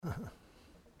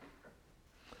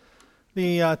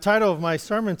The title of my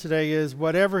sermon today is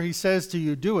Whatever He Says to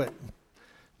You, Do It.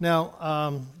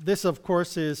 Now, this, of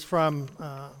course, is from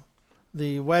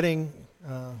the wedding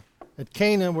at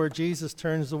Cana where Jesus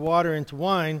turns the water into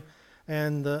wine,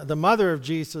 and the mother of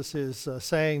Jesus is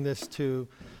saying this to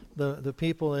the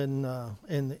people in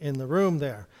the room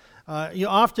there.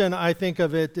 Often I think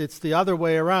of it, it's the other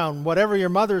way around. Whatever your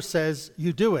mother says,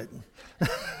 you do it.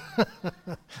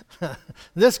 In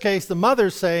this case, the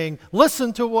mother's saying,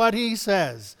 listen to what he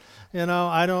says.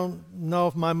 I don't know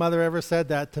if my mother ever said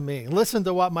that to me. Listen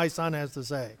to what my son has to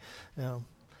say.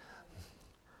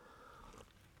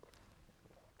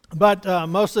 But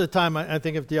most of the time, I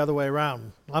think of it the other way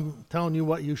around. I'm telling you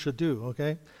what you should do,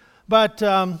 okay? But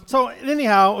so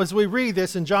anyhow, as we read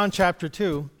this in John chapter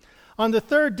 2, on the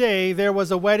third day there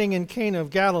was a wedding in Cana of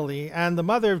Galilee, and the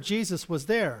mother of Jesus was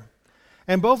there.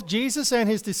 And both Jesus and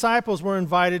his disciples were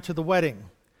invited to the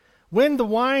wedding. When the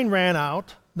wine ran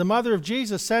out, the mother of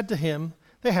Jesus said to him,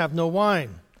 "They have no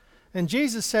wine." And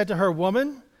Jesus said to her,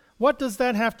 "Woman, what does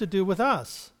that have to do with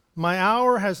us? My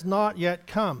hour has not yet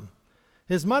come."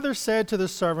 His mother said to the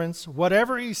servants,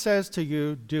 "Whatever he says to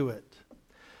you, do it."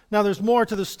 Now there's more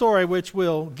to the story which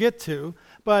we'll get to,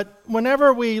 but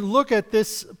whenever we look at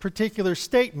this particular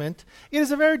statement, it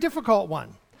is a very difficult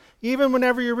one. Even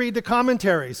whenever you read the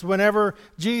commentaries, whenever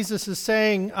Jesus is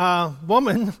saying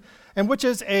woman, and which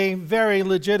is a very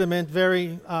legitimate,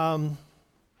 very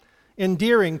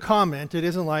endearing comment. It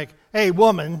isn't like, hey,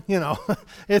 woman,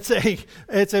 It's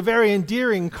a very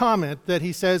endearing comment that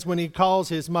he says when he calls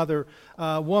his mother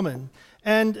woman.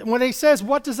 And when he says,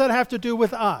 what does that have to do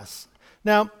with us?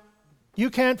 Now, you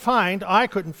can't find, I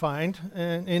couldn't find,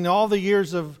 in all the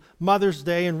years of Mother's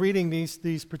Day and reading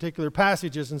these particular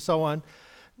passages and so on,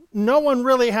 no one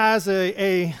really has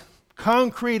a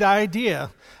concrete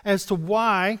idea as to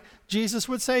why Jesus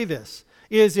would say this.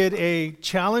 Is it a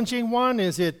challenging one?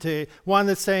 Is it one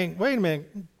that's saying, wait a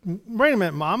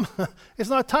minute, Mom, it's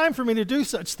not time for me to do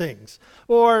such things?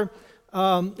 Or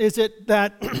is it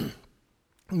that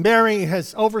Mary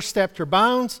has overstepped her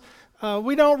bounds?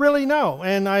 We don't really know,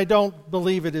 and I don't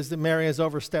believe it is that Mary has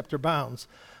overstepped her bounds.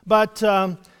 But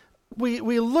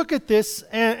we look at this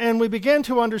and we begin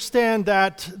to understand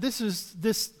that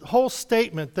this whole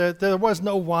statement that there was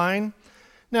no wine.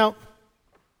 Now,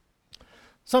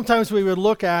 sometimes we would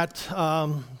look at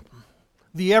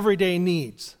the everyday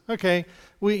needs. Okay,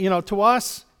 to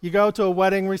us, you go to a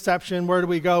wedding reception. Where do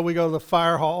we go? We go to the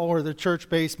fire hall or the church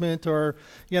basement or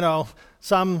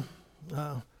some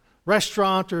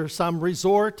restaurant or some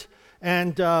resort,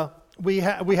 and we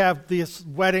have this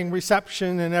wedding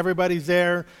reception and everybody's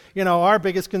there. Our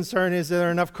biggest concern is there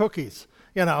are enough cookies,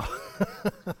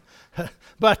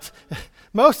 But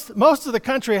most of the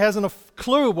country hasn't a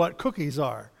clue what cookies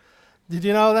are. Did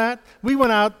you know that?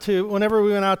 Whenever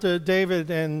we went out to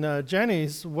David and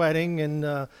Jenny's wedding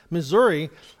in Missouri,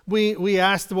 we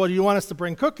asked, well, do you want us to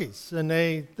bring cookies?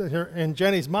 And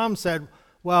Jenny's mom said,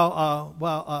 no,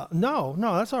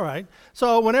 that's all right.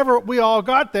 So whenever we all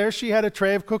got there, she had a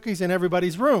tray of cookies in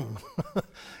everybody's room.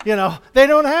 They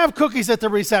don't have cookies at the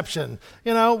reception.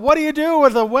 What do you do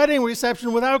with a wedding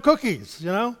reception without cookies?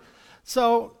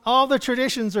 So all the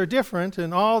traditions are different,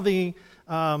 and all the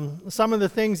some of the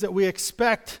things that we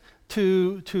expect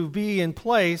to be in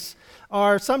place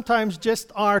are sometimes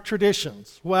just our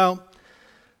traditions. Well,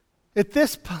 at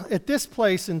this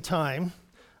place in time,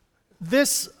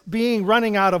 this being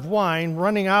running out of wine,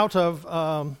 running out of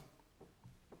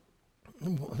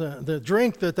the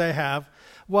drink that they have,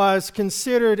 was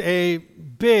considered a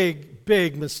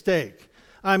big mistake.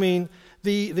 I mean,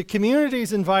 the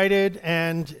community's invited,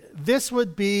 and this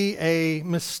would be a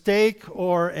mistake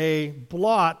or a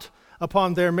blot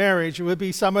upon their marriage. It would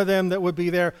be some of them that would be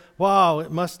there, wow,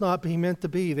 it must not be meant to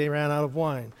be, they ran out of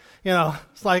wine.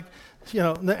 It's like,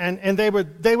 and they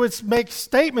would make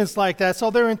statements like that, so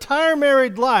their entire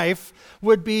married life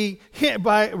would be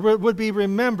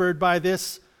remembered by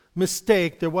this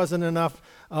mistake. There wasn't enough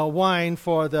wine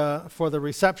for the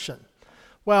reception.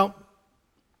 Well,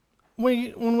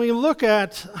 when we look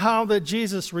at how that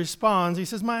Jesus responds, he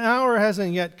says, "My hour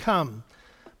hasn't yet come."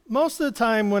 Most of the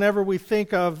time, whenever we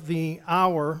think of the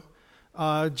hour,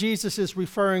 Jesus is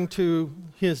referring to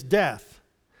his death.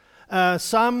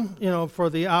 Some, for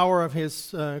the hour of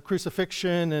his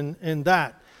crucifixion and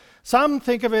that. Some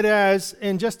think of it as,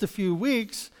 in just a few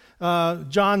weeks,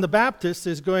 John the Baptist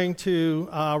is going to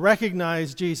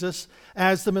recognize Jesus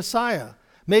as the Messiah.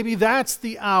 Maybe that's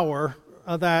the hour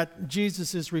that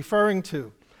Jesus is referring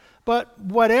to. But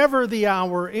whatever the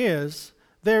hour is,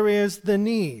 there is the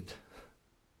need.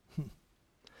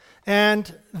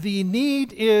 And the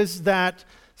need is that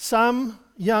some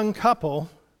young couple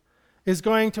is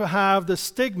going to have the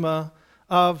stigma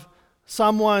of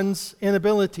someone's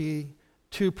inability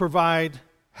to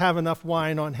have enough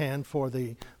wine on hand for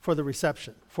the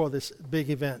reception, for this big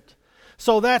event.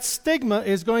 So that stigma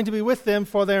is going to be with them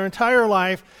for their entire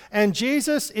life, and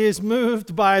Jesus is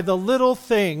moved by the little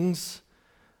things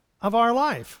of our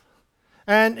life.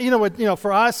 And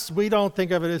for us, we don't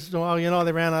think of it as, well,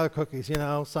 they ran out of cookies.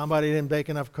 Somebody didn't bake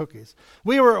enough cookies.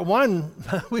 We were at one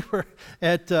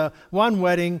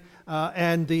wedding,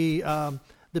 and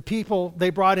the people, they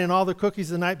brought in all the cookies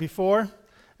the night before,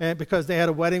 and because they had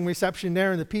a wedding reception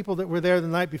there, and the people that were there the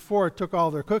night before took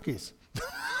all their cookies.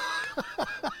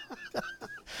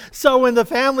 So when the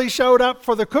family showed up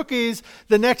for the cookies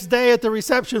the next day at the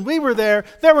reception, we were there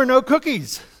were no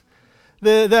cookies.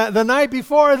 The night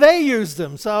before, they used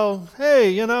them. So,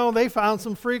 hey, they found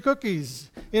some free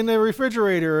cookies in the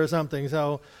refrigerator or something.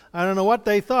 So I don't know what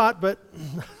they thought, but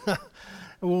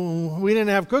we didn't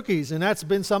have cookies, and that's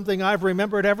been something I've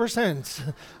remembered ever since.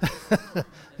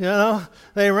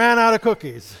 They ran out of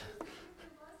cookies.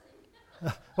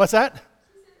 What's that?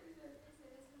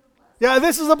 Yeah,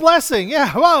 this is a blessing.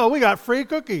 Yeah, whoa, we got free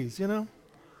cookies,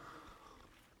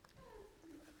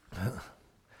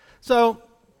 So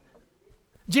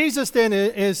Jesus then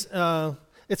is,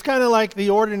 it's kind of like the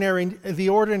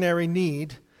ordinary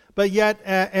need, but yet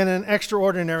in an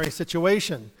extraordinary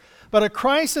situation. But a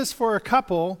crisis for a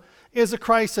couple is a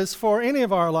crisis for any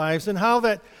of our lives, and how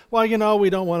that, we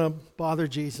don't want to bother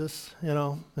Jesus,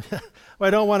 I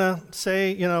don't want to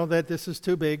say, that this is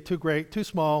too big, too great, too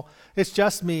small, it's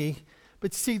just me.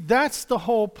 But see, that's the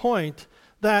whole point,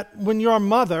 that when your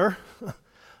mother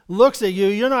looks at you,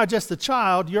 you're not just a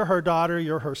child, you're her daughter,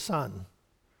 you're her son.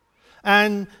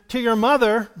 And to your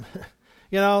mother,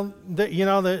 you heard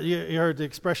the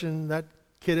expression, that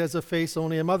kid has a face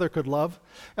only a mother could love.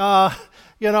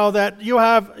 That you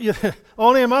have,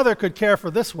 only a mother could care for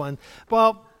this one.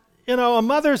 Well, a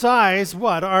mother's eyes,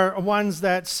 are ones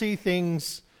that see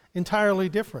things entirely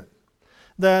different.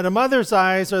 That a mother's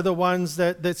eyes are the ones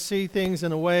that see things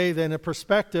in a way, in a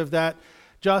perspective that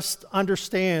just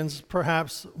understands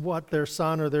perhaps what their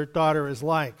son or their daughter is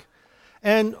like.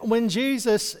 And when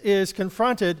Jesus is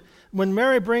confronted, when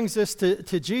Mary brings this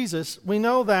to Jesus, we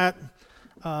know that,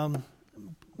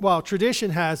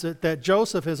 tradition has it that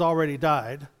Joseph has already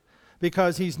died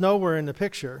because he's nowhere in the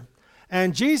picture.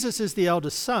 And Jesus is the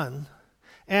eldest son.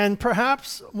 And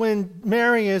perhaps when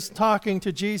Mary is talking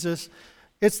to Jesus,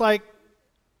 it's like,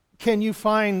 can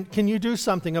you do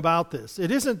something about this? It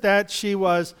isn't that she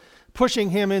was pushing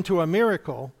him into a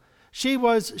miracle. She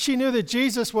knew that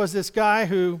Jesus was this guy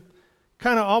who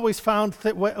kind of always found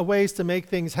ways to make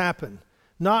things happen.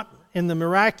 Not in the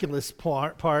miraculous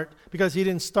part, because he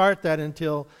didn't start that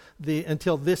until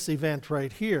this event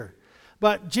right here.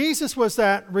 But Jesus was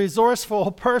that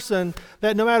resourceful person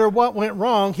that no matter what went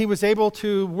wrong, he was able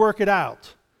to work it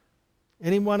out.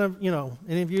 Any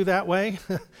of you that way?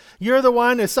 You're the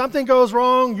one, if something goes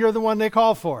wrong, you're the one they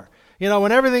call for.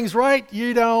 When everything's right,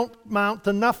 you don't mount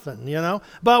to nothing,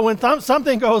 But when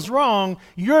something goes wrong,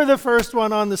 you're the first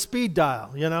one on the speed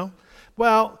dial,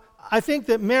 Well, I think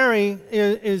that Mary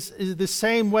is the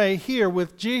same way here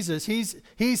with Jesus.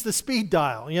 He's the speed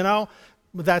dial,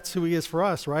 That's who he is for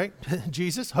us, right?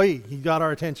 Jesus, hey, he got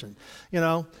our attention,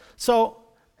 So,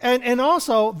 and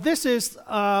also, this is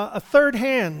a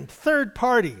third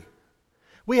party.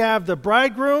 We have the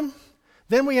bridegroom,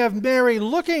 then we have Mary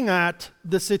looking at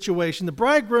the situation. The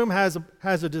bridegroom has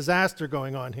a disaster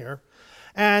going on here,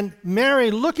 and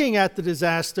Mary looking at the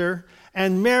disaster,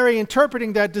 and Mary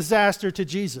interpreting that disaster to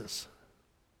Jesus.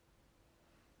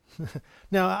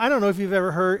 Now, I don't know if you've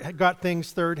ever got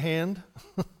things third hand,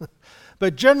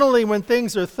 but generally when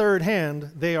things are third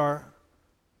hand, they are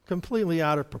completely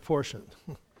out of proportion.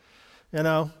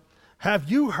 Have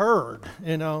you heard?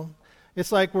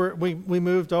 It's like we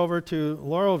moved over to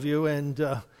Laurelview,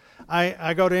 and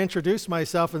I go to introduce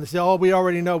myself, and they say, "Oh, we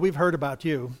already know. We've heard about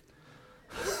you."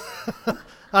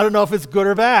 I don't know if it's good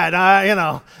or bad.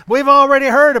 We've already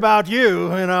heard about you.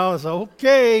 So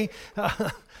okay.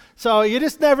 So you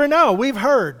just never know. We've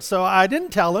heard. So I didn't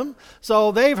tell them.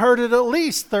 So they've heard it at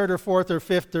least third or fourth or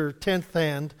fifth or 10th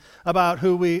hand about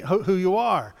who you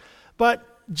are. But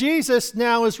Jesus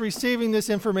now is receiving this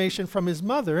information from his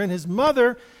mother,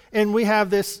 and we have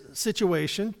this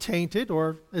situation tainted,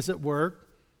 or as it were,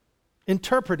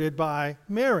 interpreted by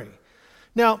Mary.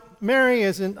 Now, Mary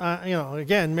isn't,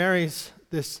 again, Mary's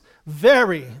this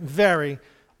very, very,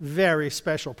 very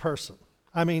special person.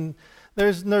 I mean,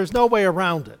 there's no way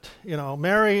around it.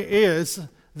 Mary is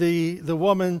the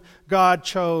woman God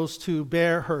chose to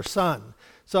bear her son.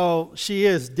 So she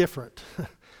is different.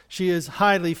 She is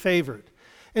highly favored.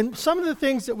 And some of the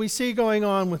things that we see going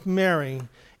on with Mary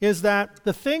is that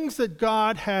the things that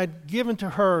God had given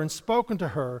to her and spoken to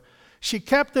her, she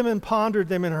kept them and pondered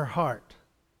them in her heart.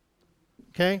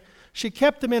 Okay? She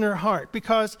kept them in her heart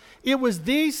because it was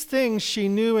these things she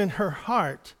knew in her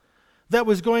heart that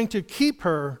was going to keep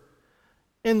her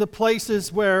in the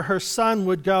places where her son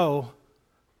would go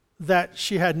that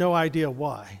she had no idea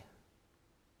why.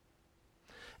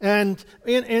 And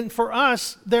for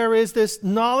us, there is this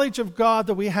knowledge of God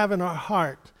that we have in our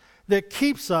heart that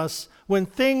keeps us when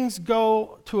things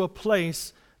go to a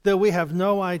place that we have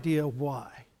no idea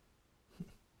why.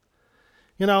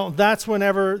 You know, that's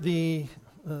whenever the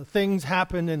things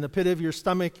happen in the pit of your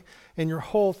stomach and your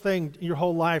whole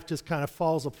life just kind of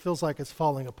feels like it's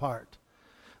falling apart.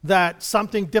 That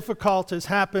something difficult has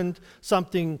happened,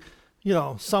 something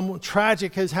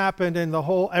tragic has happened, and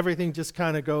everything just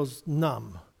kind of goes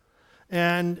numb.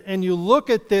 And you look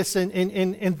at this, and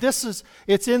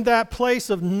it's in that place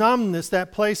of numbness,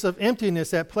 that place of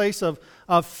emptiness, that place of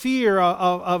fear,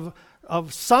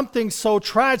 of something so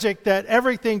tragic that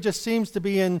everything just seems to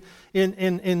be in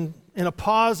a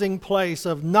pausing place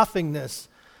of nothingness.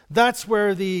 That's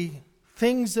where the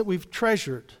things that we've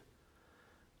treasured,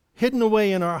 hidden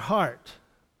away in our heart,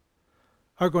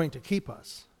 are going to keep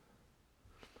us.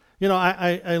 You know,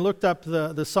 I looked up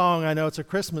the song. I know it's a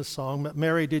Christmas song, but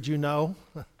Mary, did you know?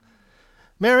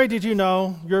 Mary, did you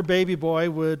know your baby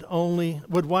boy would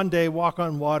one day walk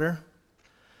on water?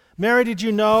 Mary, did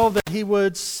you know that he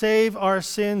would save our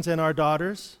sins and our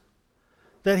daughters?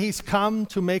 That he's come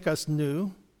to make us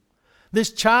new?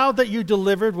 This child that you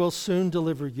delivered will soon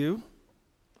deliver you.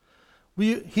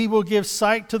 He will give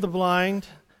sight to the blind,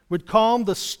 would calm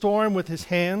the storm with his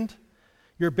hand.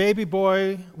 Your baby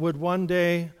boy would one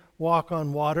day walk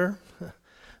on water,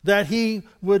 that he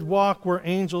would walk where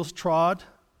angels trod.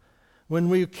 When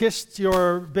we kissed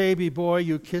your baby boy,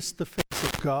 you kissed the face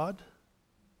of God.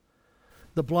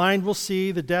 The blind will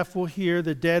see, the deaf will hear,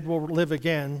 the dead will live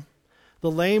again. The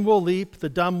lame will leap, the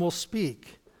dumb will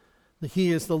speak.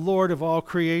 He is the Lord of all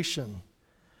creation.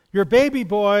 Your baby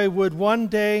boy would one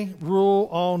day rule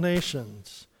all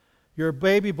nations. Your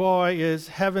baby boy is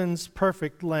heaven's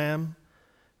perfect lamb.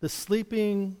 The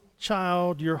sleeping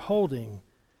child you're holding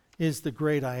is the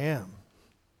great I am.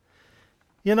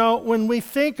 You know, when we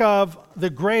think of the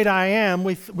great I am,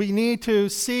 we need to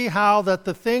see how that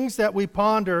the things that we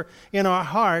ponder in our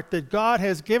heart that God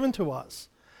has given to us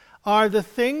are the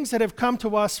things that have come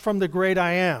to us from the great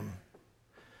I am.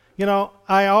 You know,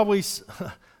 I always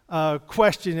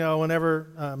question,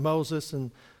 whenever Moses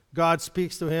and God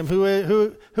speaks to him,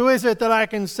 who is it that I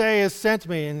can say has sent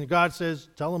me? And God says,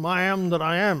 tell him I am that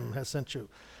I am has sent you.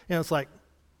 And it's like,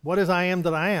 what is I am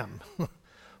that I am?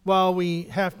 Well, we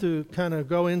have to kind of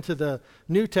go into the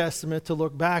New Testament to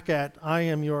look back at, I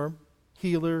am your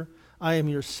healer, I am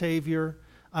your savior,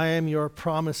 I am your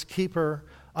promise keeper,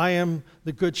 I am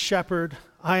the good shepherd,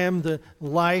 I am the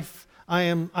life, I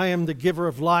am the giver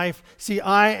of life. See,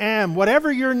 I am.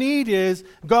 Whatever your need is,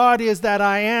 God is that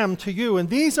I am to you. And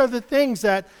these are the things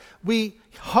that we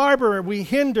harbor, we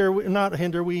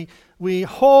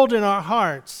hold in our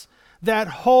hearts that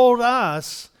hold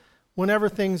us whenever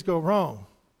things go wrong.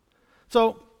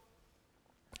 So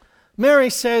Mary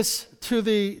says to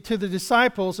the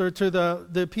disciples, or to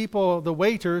the people, the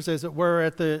waiters, as it were,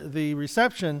 at the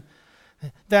reception,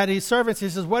 that his servants, he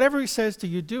says, whatever he says to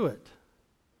you, do it.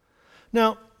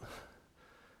 Now,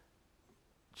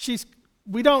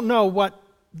 we don't know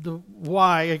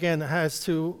why, again, as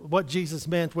to what Jesus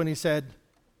meant when he said,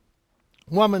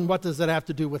 woman, what does that have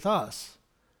to do with us?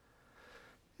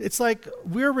 It's like,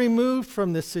 we're removed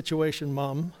from this situation,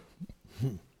 Mom.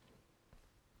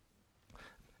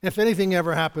 If anything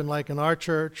ever happened, like in our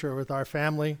church or with our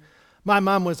family, my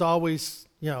mom was always,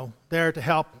 there to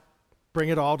help bring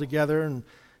it all together and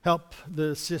help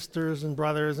the sisters and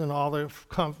brothers and all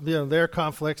their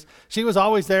conflicts. She was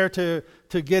always there to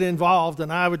get involved,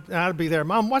 and I'd be there.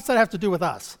 Mom, what's that have to do with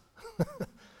us?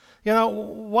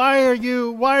 Why are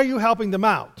you helping them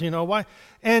out? Why?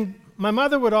 And my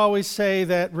mother would always say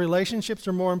that relationships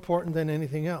are more important than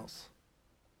anything else.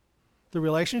 The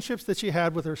relationships that she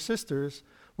had with her sisters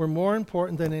were more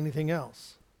important than anything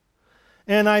else.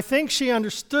 And I think she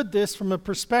understood this from a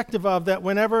perspective of that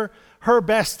whenever her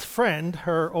best friend,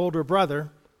 her older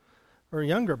brother, or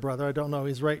younger brother, I don't know,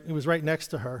 he was right next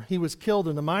to her, he was killed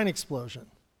in a mine explosion.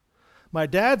 My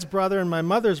dad's brother and my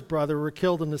mother's brother were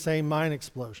killed in the same mine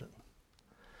explosion.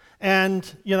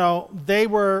 And, they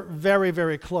were very,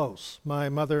 very close, my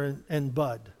mother and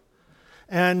Bud.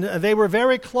 And they were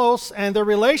very close, and their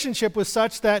relationship was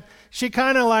such that she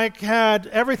kind of had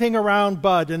everything around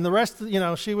Bud, and the rest,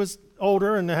 she was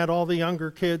older and had all the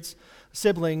younger kids,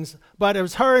 siblings, but it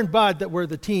was her and Bud that were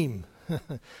the team.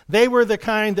 They were the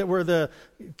kind that were the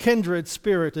kindred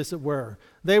spirit, as it were.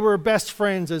 They were best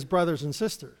friends as brothers and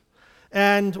sisters.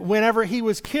 And whenever he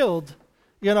was killed,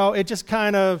 it just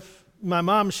kind of, my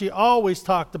mom, she always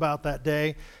talked about that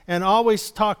day and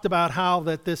always talked about how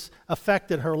that this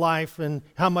affected her life and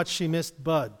how much she missed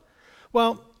Bud.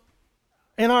 Well,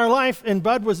 in our life, and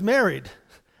Bud was married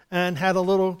and had a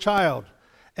little child.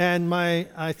 And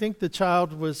I think the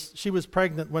child she was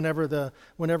pregnant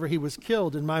whenever he was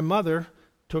killed, and my mother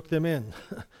took them in.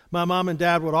 My mom and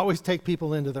dad would always take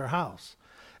people into their house.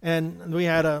 And we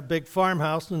had a big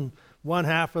farmhouse, and one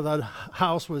half of the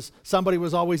house somebody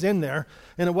was always in there,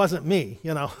 and it wasn't me,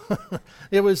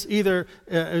 It was either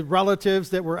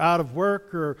relatives that were out of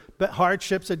work or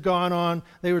hardships had gone on.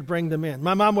 They would bring them in.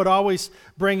 My mom would always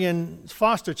bring in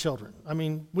foster children. I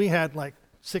mean, we had like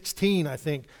 16, I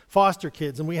think, foster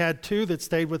kids, and we had 2 that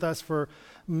stayed with us for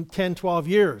 10, 12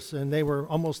 years, and they were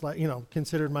almost like,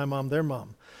 considered my mom their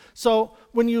mom. So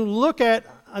when you look at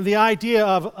the idea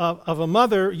of a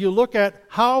mother, you look at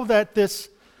how that this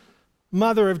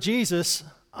mother of Jesus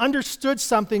understood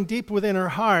something deep within her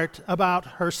heart about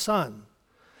her son.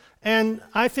 And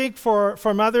I think for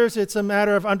mothers, it's a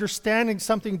matter of understanding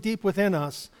something deep within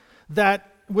us,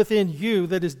 that within you,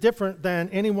 that is different than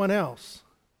anyone else.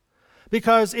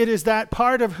 Because it is that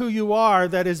part of who you are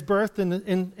that is birthed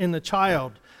in the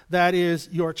child that is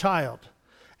your child.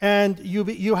 And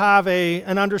you have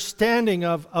an understanding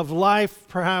of life,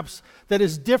 perhaps, that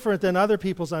is different than other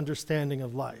people's understanding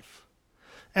of life.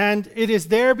 And it is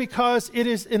there because it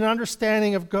is an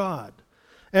understanding of God.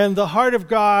 And the heart of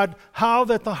God, how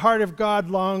that the heart of God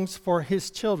longs for his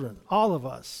children, all of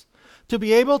us. To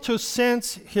be able to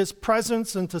sense his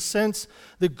presence and to sense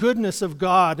the goodness of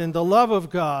God and the love of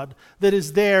God that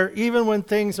is there even when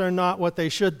things are not what they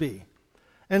should be.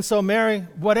 And so, Mary,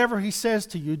 whatever he says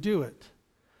to you, do it.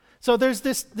 So there's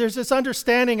this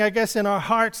understanding, I guess, in our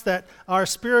hearts that our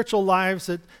spiritual lives,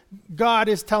 that God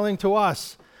is telling to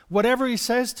us, whatever he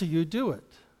says to you, do it.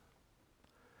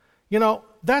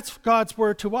 That's God's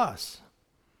word to us.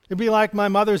 It'd be like my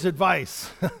mother's advice.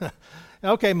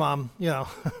 Okay, Mom,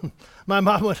 my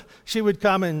mom she would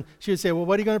come and she would say, well,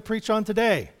 what are you going to preach on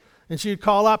today? And she'd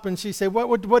call up and she'd say,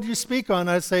 what do you speak on?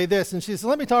 I'd say this. And she'd say,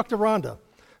 let me talk to Rhonda.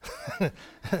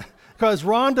 Because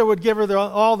Rhonda would give her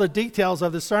all the details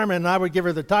of the sermon, and I would give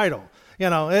her the title.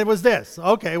 It was this.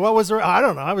 Okay, what was there? I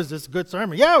don't know. It was just a good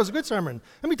sermon. Yeah, it was a good sermon.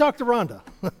 Let me talk to Rhonda.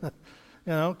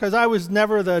 Because I was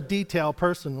never the detail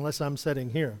person unless I'm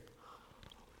sitting here.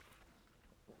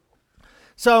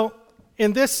 So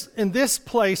in this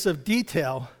place of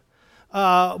detail,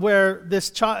 where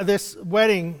this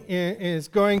wedding is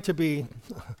going to be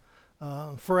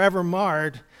forever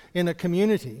marred in a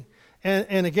community.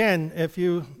 And again, if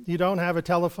you don't have a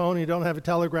telephone, you don't have a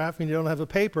telegraph, and you don't have a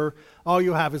paper, all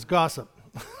you have is gossip.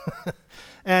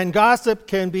 And gossip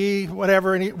can be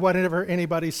whatever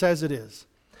anybody says it is.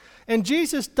 And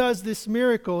Jesus does this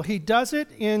miracle. He does it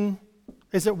in,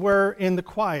 as it were, in the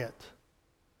quiet.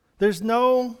 There's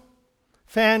no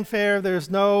fanfare. There's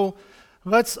no,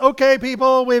 okay,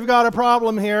 people, we've got a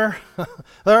problem here.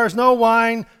 There's no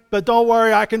wine, but don't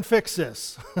worry, I can fix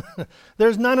this.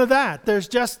 There's none of that. There's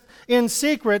just, in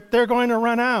secret, they're going to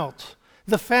run out.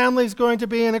 The family's going to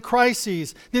be in a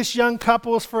crisis. This young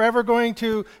couple is forever going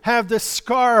to have this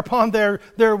scar upon their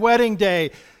wedding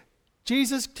day.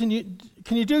 Jesus, can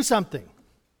you do something?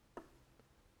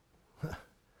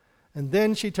 And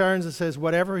then she turns and says,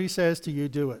 whatever he says to you,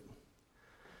 do it.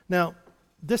 Now,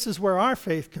 this is where our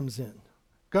faith comes in.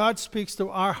 God speaks to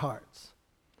our hearts.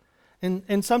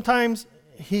 And sometimes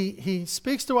he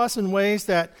speaks to us in ways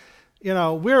that,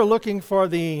 we're looking for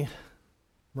the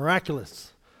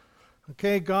miraculous.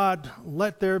 Okay, God,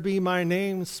 let there be my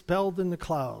name spelled in the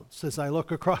clouds as I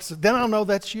look across it. Then I'll know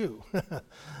that's you.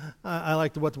 I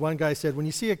like what one guy said. When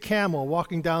you see a camel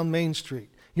walking down Main Street,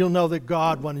 you'll know that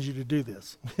God wanted you to do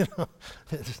this.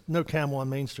 There's no camel on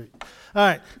Main Street. All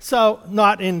right, so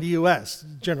not in the U.S.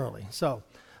 generally.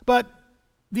 But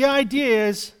the idea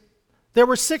is there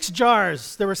were 6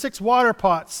 jars. There were 6 water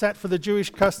pots set for the Jewish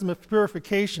custom of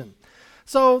purification.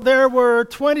 So there were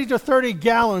 20 to 30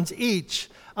 gallons each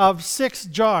of 6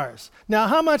 jars. Now,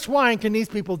 how much wine can these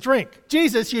people drink?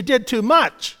 Jesus, you did too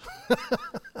much.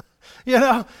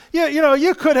 You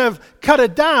could have cut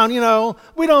it down.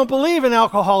 We don't believe in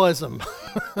alcoholism.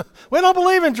 We don't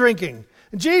believe in drinking.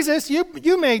 Jesus,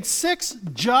 you made 6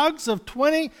 jugs of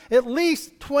 20, at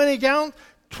least 20 gallons.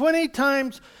 20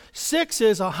 times 6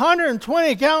 is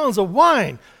 120 gallons of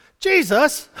wine.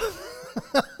 Jesus,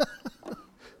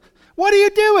 what are you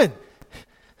doing?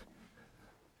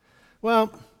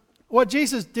 Well, what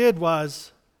Jesus did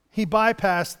was he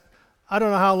bypassed, I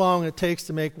don't know how long it takes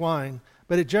to make wine,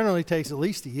 but it generally takes at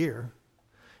least a year.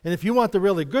 And if you want the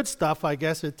really good stuff, I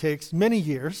guess it takes many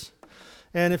years.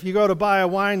 And if you go to buy a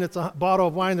bottle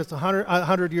of wine that's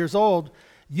 100 years old,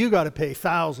 you got to pay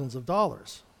thousands of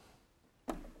dollars.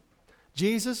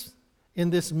 Jesus, in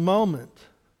this moment,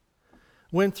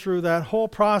 went through that whole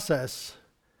process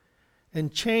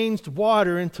and changed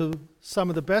water into some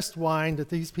of the best wine that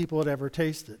these people had ever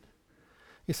tasted.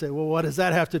 You say, well, what does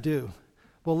that have to do?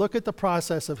 Well, look at the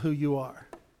process of who you are.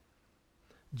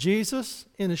 Jesus,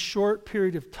 in a short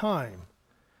period of time,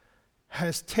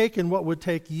 has taken what would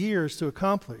take years to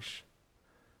accomplish,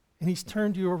 and he's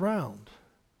turned you around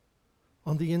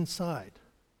on the inside.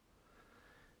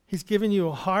 He's given you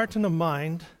a heart and a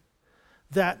mind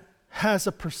that has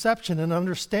a perception and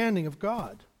understanding of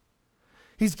God.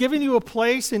 He's given you a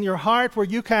place in your heart where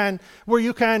you can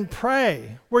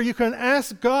pray, where you can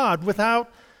ask God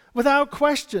without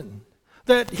question.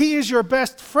 That he is your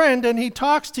best friend and he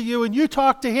talks to you and you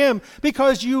talk to him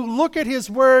because you look at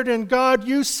his word and God,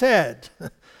 you said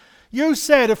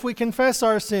if we confess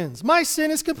our sins, my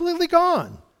sin is completely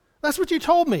gone. That's what you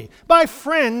told me. My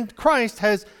friend Christ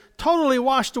has totally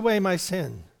washed away my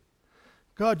sin.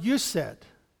 God, you said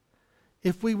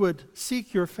if we would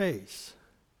seek your face,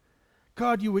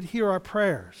 God, you would hear our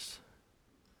prayers.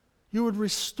 You would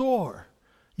restore.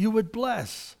 You would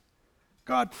bless.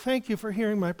 God, thank you for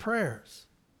hearing my prayers.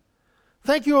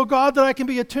 Thank you, O God, that I can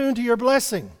be attuned to your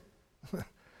blessing.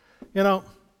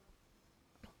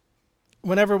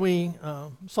 Whenever we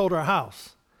sold our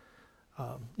house,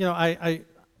 I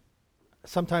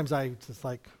sometimes just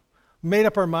like made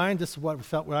up our mind. This is what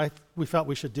we felt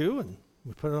we should do, and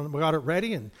we got it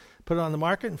ready and put it on the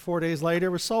market. And 4 days later,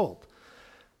 it was sold.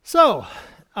 So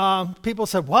people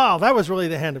said, "Wow, that was really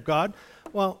the hand of God."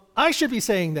 Well, I should be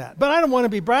saying that, but I don't want to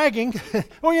be bragging.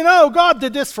 Well, God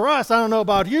did this for us. I don't know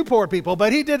about you poor people,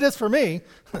 but he did this for me.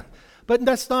 But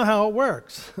that's not how it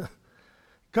works.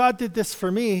 God did this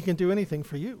for me. He can do anything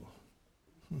for you.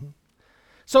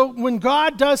 So when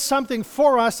God does something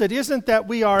for us, it isn't that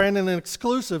we are in an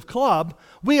exclusive club.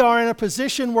 We are in a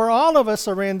position where all of us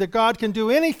are in, that God can do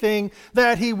anything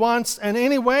that he wants and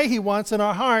any way he wants in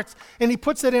our hearts. And he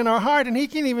puts it in our heart, and he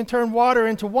can even turn water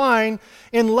into wine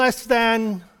in less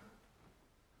than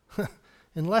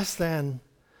the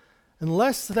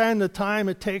time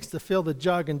it takes to fill the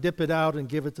jug and dip it out and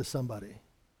give it to somebody.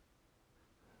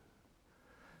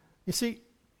 You see,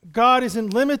 God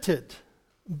isn't limited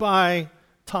by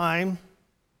time.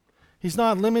 He's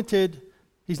not limited.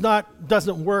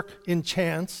 Doesn't work in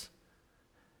chance.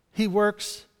 He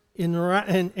works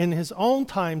in his own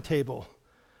timetable,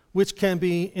 which can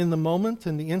be in the moment,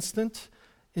 in the instant,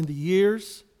 in the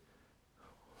years,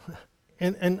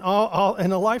 and all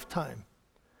in a lifetime.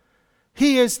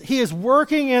 He is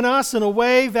working in us in a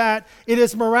way that it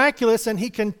is miraculous, and he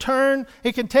can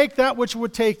take that which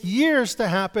would take years to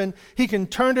happen, he can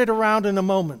turn it around in a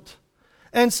moment.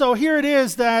 And so here it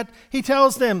is that he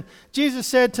tells them, Jesus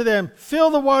said to them, fill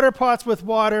the water pots with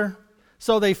water.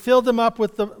 So they filled them up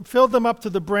to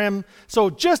the brim. So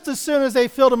just as soon as they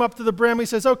filled them up to the brim, he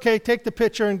says, okay, take the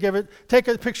pitcher and take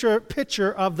a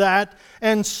picture of that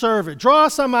and serve it. Draw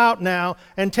some out now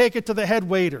and take it to the head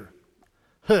waiter.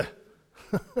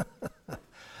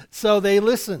 So they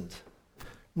listened.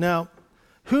 Now,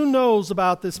 who knows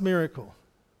about this miracle?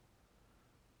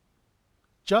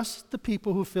 Just the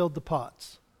people who filled the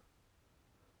pots.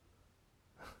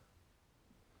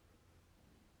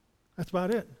 That's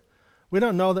about it. We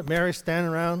don't know that Mary's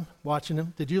standing around watching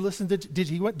him. Did you listen? Did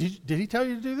he tell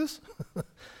you to do this?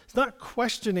 It's not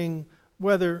questioning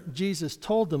whether Jesus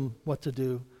told them what to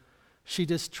do. She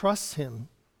just trusts him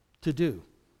to do.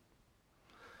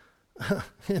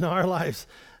 In our lives,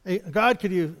 hey, God,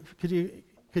 could you,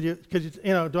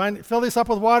 do I fill this up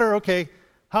with water? Okay,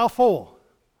 how full?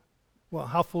 Well,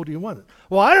 how full do you want it?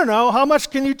 Well, I don't know. How much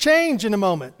can you change in a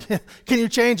moment? Can you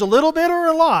change a little bit or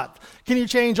a lot? Can you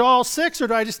change all 6, or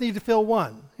do I just need to fill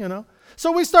 1?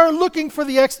 So we start looking for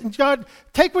God,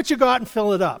 take what you got and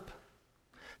fill it up.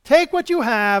 Take what you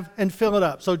have and fill it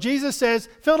up. So Jesus says,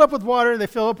 fill it up with water. They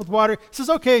fill it up with water. He says,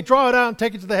 okay, draw it out and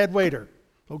take it to the head waiter.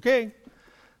 Okay.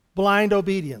 Blind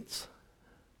obedience.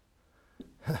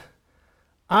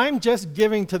 I'm just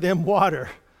giving to them water.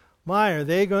 My, are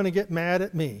they going to get mad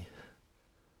at me?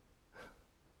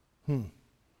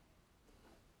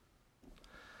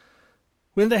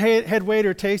 When the head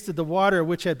waiter tasted the water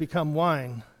which had become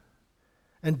wine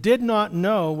and did not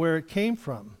know where it came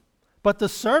from, but the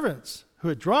servants who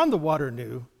had drawn the water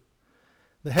knew,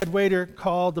 the head waiter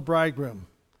called the bridegroom.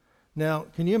 Now,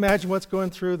 can you imagine what's going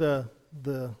through the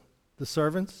The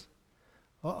servants?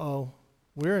 Uh-oh,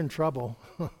 we're in trouble.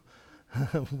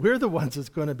 We're the ones that's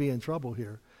going to be in trouble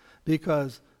here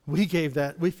because we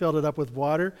filled it up with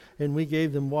water, and we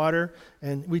gave them water,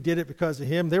 and we did it because of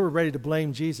him. They were ready to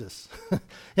blame Jesus.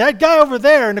 That guy over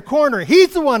there in the corner, he's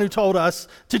the one who told us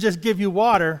to just give you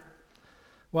water.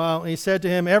 Well, he said to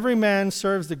him, every man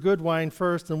serves the good wine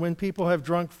first, and when people have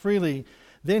drunk freely,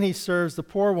 then he serves the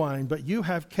poor wine. But you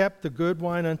have kept the good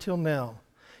wine until now.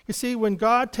 You see, when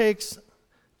God takes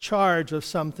charge of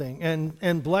something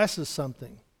and blesses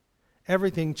something,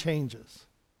 everything changes.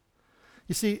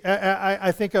 You see,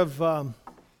 I think of, at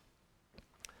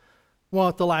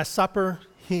the Last Supper,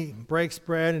 he breaks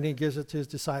bread and he gives it to his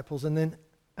disciples. And then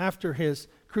after his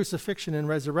crucifixion and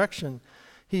resurrection,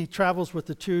 he travels with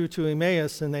the two to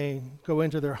Emmaus, and they go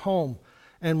into their home.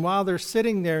 And while they're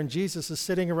sitting there and Jesus is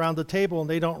sitting around the table and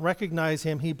they don't recognize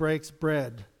him, he breaks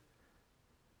bread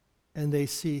and they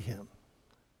see him.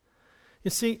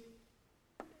 You see,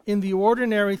 in the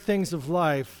ordinary things of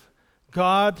life,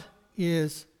 God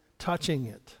is touching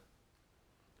it.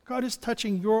 God is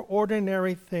touching your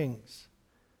ordinary things.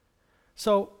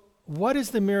 So, what is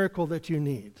the miracle that you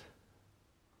need?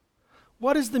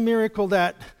 What is the miracle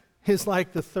that is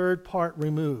like the third part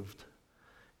removed?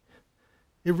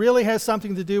 It really has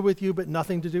something to do with you, but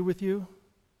nothing to do with you?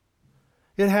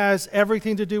 It has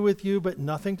everything to do with you, but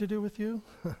nothing to do with you?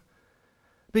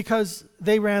 Because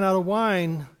they ran out of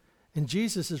wine, and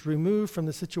Jesus is removed from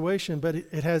the situation, but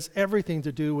it has everything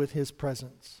to do with his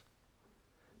presence.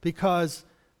 Because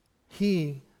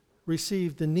he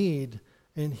received the need,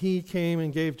 and he came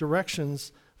and gave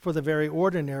directions for the very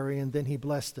ordinary, and then he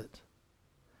blessed it.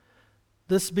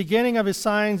 This beginning of his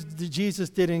signs that Jesus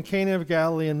did in Cana of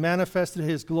Galilee and manifested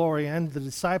his glory, and the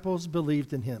disciples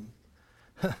believed in him.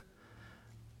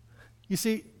 You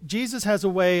see, Jesus has a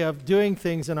way of doing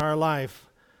things in our life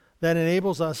that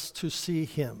enables us to see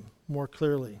him more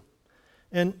clearly.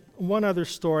 And one other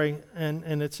story,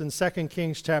 and it's in 2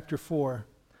 Kings chapter 4.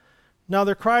 Now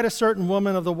there cried a certain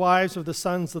woman of the wives of the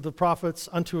sons of the prophets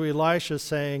unto Elisha,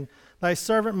 saying, Thy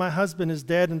servant my husband is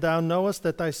dead, and thou knowest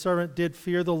that thy servant did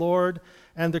fear the Lord,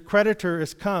 and the creditor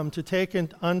is come to take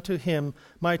unto him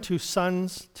my 2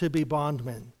 sons to be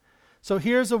bondmen. So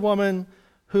here's a woman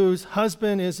whose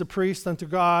husband is a priest unto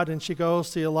God, and she goes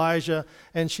to Elijah,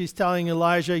 and she's telling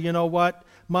Elijah, you know what,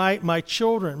 my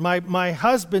children, my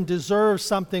husband deserves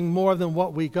something more than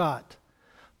what we got.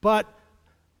 But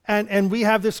And we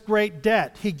have this great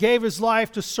debt. He gave his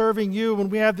life to serving you, and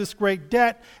we have this great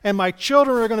debt, and my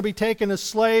children are going to be taken as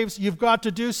slaves. You've got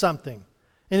to do something.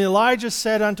 And Elijah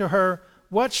said unto her,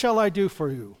 What shall I do for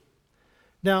you?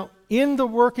 Now, in the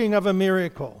working of a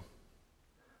miracle,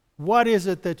 what is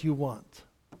it that you want?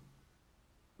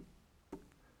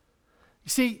 You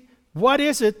see, what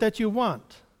is it that you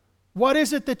want? What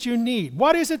is it that you need?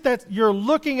 What is it that you're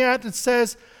looking at that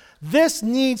says, this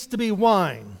needs to be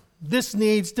wine? This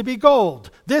needs to be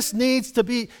gold. This needs to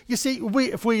be, you see,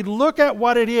 if we look at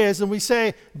what it is and we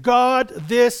say, God,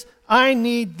 I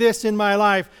need this in my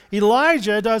life.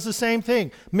 Elijah does the same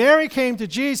thing. Mary came to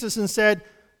Jesus and said,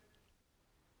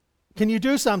 can you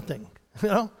do something? You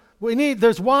know,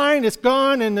 there's wine, it's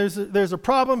gone, and there's a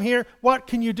problem here. What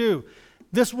can you do?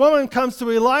 This woman comes to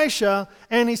Elisha,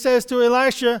 and he says to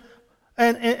Elisha,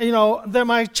 and you know, that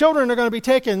my children are going to be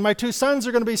taken. My 2 sons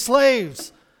are going to be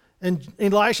slaves. And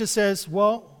Elisha says,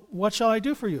 well, what shall I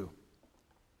do for you?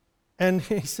 And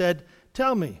he said,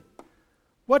 tell me,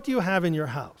 what do you have in your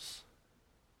house?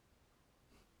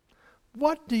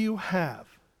 What do you have?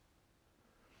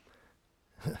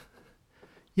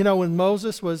 You know, when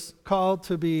Moses was called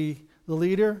to be the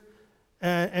leader,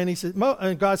 and he said,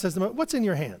 and God says to him, what's in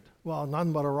your hand? Well,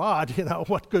 none but a rod. You know,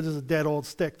 what good is a dead old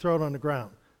stick? Throw it on the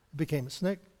ground. It became a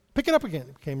snake. Pick it up again.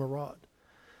 It became a rod.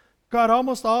 God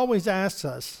almost always asks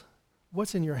us,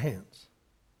 what's in your hands?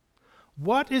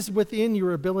 What is within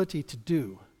your ability to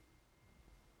do?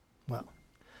 Well,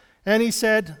 and he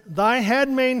said, thy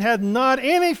handmaid had not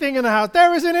anything in the house.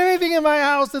 There isn't anything in my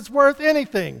house that's worth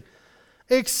anything,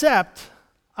 except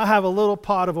I have a little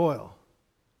pot of oil.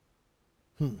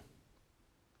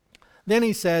 Then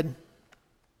he said,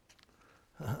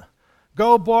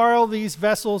 go borrow these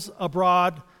vessels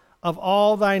abroad of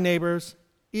all thy neighbors,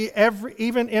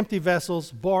 even empty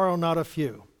vessels, borrow not a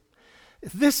few.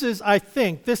 I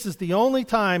think this is the only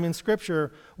time in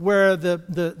Scripture where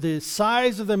the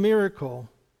size of the miracle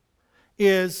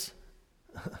is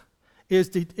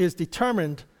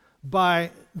determined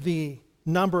by the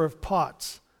number of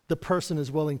pots the person is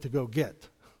willing to go get.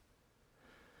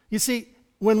 You see,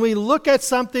 when we look at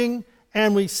something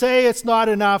and we say it's not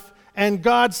enough, and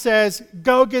God says,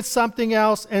 go get something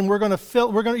else, and you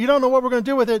don't know what we're going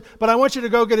to do with it, but I want you to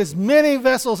go get as many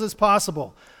vessels as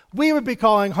possible. We would be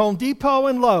calling Home Depot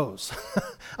and Lowe's.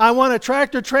 I want a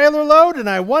tractor trailer load, and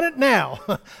I want it now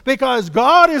because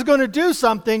God is going to do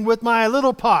something with my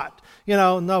little pot.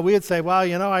 No, we'd say, well,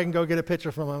 I can go get a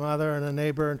picture from my mother and a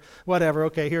neighbor and whatever.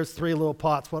 Okay, here's 3 little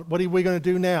pots. What are we going to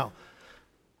do now?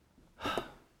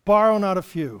 Borrow not a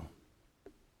few.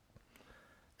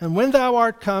 And when thou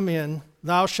art come in,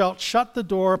 thou shalt shut the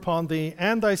door upon thee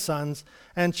and thy sons,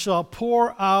 and shalt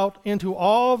pour out into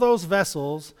all those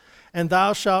vessels, and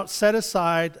thou shalt set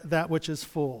aside that which is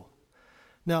full.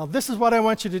 Now, this is what I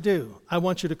want you to do. I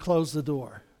want you to close the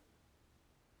door.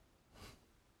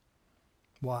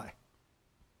 Why?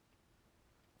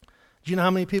 Do you know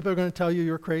how many people are going to tell you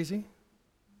you're crazy?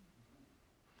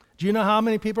 Do you know how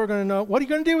many people are going to know, what are you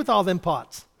going to do with all them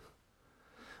pots?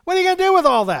 What are you going to do with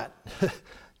all that?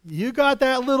 You got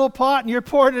that little pot and you're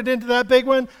pouring it into that big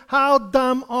one? How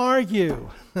dumb are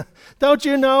you? Don't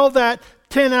you know that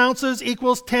 10 ounces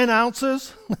equals 10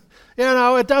 ounces?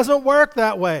 It doesn't work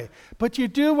that way. But you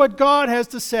do what God has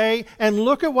to say and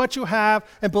look at what you have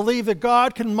and believe that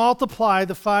God can multiply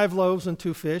the 5 loaves and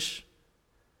 2 fish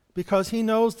because He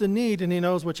knows the need and He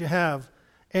knows what you have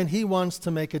and He wants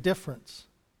to make a difference.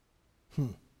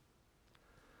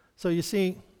 So you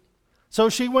see, so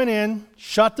she went in,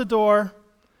 shut the door,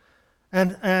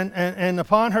 and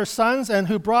upon her sons, and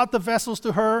who brought the vessels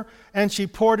to her, and she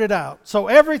poured it out. So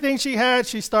everything she had,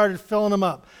 she started filling them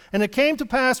up. And it came to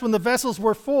pass when the vessels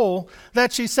were full,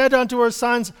 that she said unto her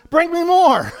sons, bring me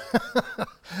more.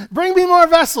 Bring me more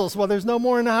vessels. Well, there's no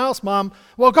more in the house, Mom.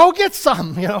 Well, go get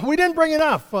some. We didn't bring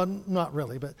enough. Well, not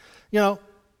really, but,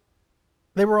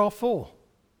 they were all full.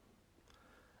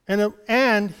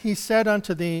 And he said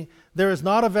unto thee, there is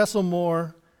not a vessel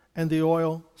more, and the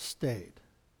oil stayed.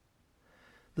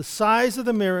 The size of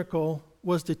the miracle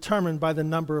was determined by the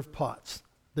number of pots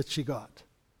that she got.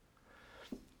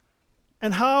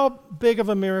 And how big of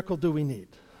a miracle do we need?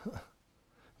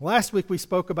 Last week we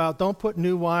spoke about don't put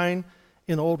new wine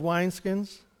in old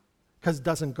wineskins because it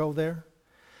doesn't go there.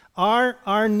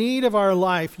 Our need of our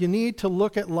life, you need to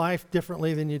look at life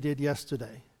differently than you did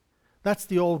yesterday. That's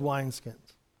the old wineskins.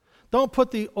 Don't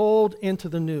put the old into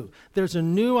the new. There's a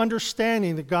new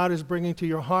understanding that God is bringing to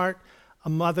your heart. A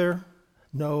mother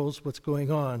knows what's going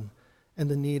on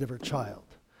and the need of her child.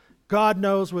 God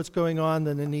knows what's going on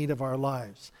and the need of our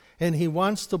lives. And He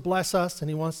wants to bless us and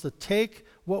He wants to take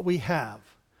what we have.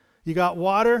 You got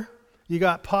water, you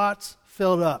got pots,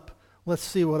 fill it up. Let's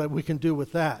see what we can do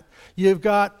with that. You've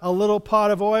got a little pot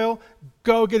of oil,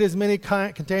 go get as many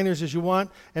containers as you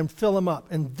want and fill them up.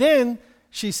 And then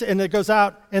she said, and it goes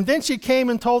out, and then she came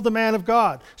and told the man of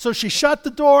God. So she shut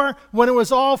the door. When it was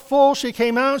all full, she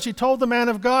came out and she told the man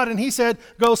of God, and he said,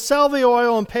 go sell the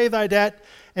oil and pay thy debt,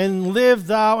 and live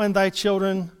thou and thy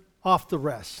children off the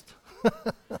rest.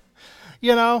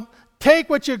 Take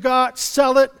what you got,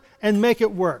 sell it, and make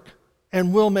it work,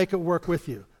 and we'll make it work with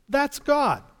you. That's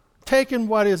God, taking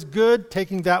what is good,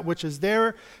 taking that which is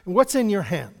there, and what's in your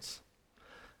hands.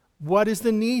 What is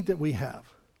the need that we have?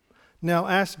 Now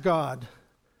ask God,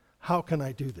 how can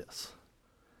I do this?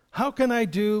 How can I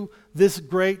do this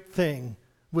great thing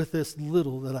with this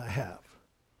little that I have?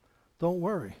 Don't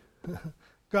worry.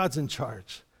 God's in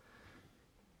charge.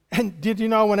 And did you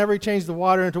know whenever He changed the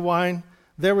water into wine,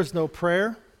 there was no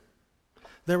prayer.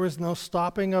 There was no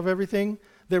stopping of everything.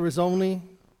 There was only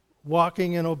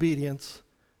walking in obedience,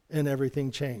 and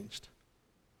everything changed.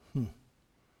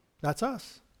 That's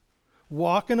us.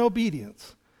 Walk in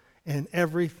obedience, and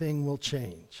everything will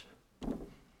change.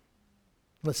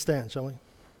 Let's stand, shall we?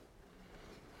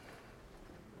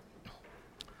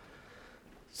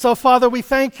 So, Father, we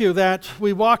thank you that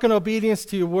we walk in obedience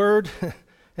to your word,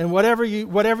 and whatever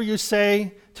you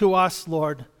say to us,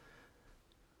 Lord,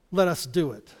 let us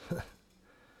do it.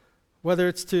 Whether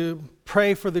it's to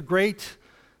pray for the great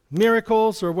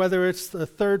miracles or whether it's the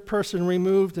third person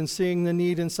removed and seeing the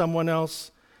need in someone else,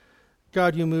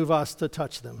 God, you move us to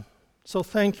touch them. So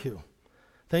thank you.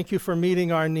 Thank you for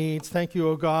meeting our needs. Thank you,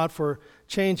 O God, for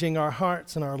changing our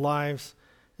hearts and our lives.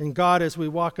 And God, as we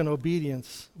walk in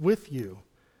obedience with you,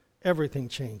 everything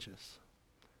changes.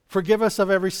 Forgive us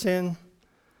of every sin.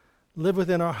 Live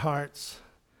within our hearts.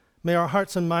 May our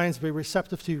hearts and minds be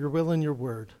receptive to your will and your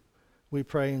word. We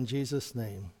pray in Jesus'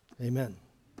 name. Amen.